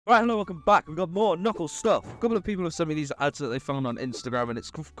Alright, hello, welcome back. We've got more Knuckles stuff. A couple of people have sent me these ads that they found on Instagram, and it's,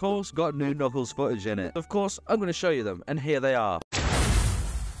 of course, got new Knuckles footage in it. Of course, I'm going to show you them, and here they are.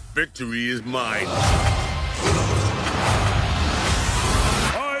 Victory is mine.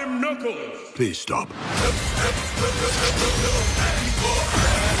 I'm Knuckles. Please stop.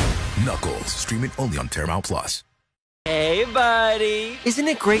 Knuckles, stream it only on Paramount Plus. Hey, buddy. Isn't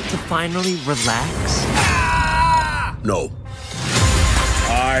it great to finally relax? No.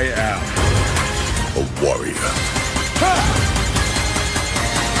 I am A warrior.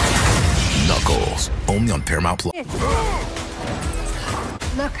 Knuckles, only on Paramount Plus.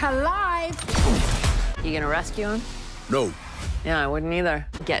 Look alive! You gonna rescue him? No. Yeah, I wouldn't either.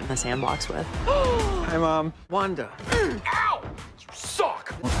 Get in the sandbox with. Hi, Mom. Wanda. Ow! You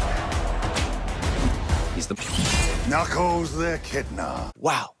suck! He's the... Knuckles the Echidna.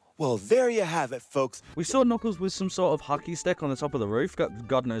 Wow. Well, there you have it, folks. We saw Knuckles with some sort of hockey stick on the top of the roof.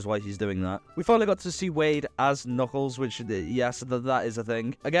 God knows why he's doing that. We finally got to see Wade as Knuckles, which, yes, that is a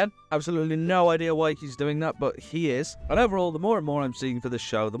thing. Again, absolutely no idea why he's doing that, but he is. And overall, the more and more I'm seeing for this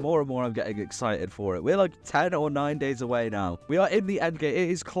show, the more and more I'm getting excited for it. We're like 10 or 9 days away now. We are in the end game.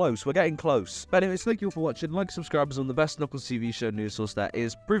 It is close. We're getting close. But anyways, thank you all for watching. Like, subscribe on the best Knuckles TV show news source that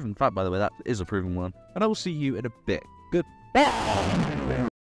is. Proven fact, by the way. That is a proven one. And I will see you in a bit. Goodbye.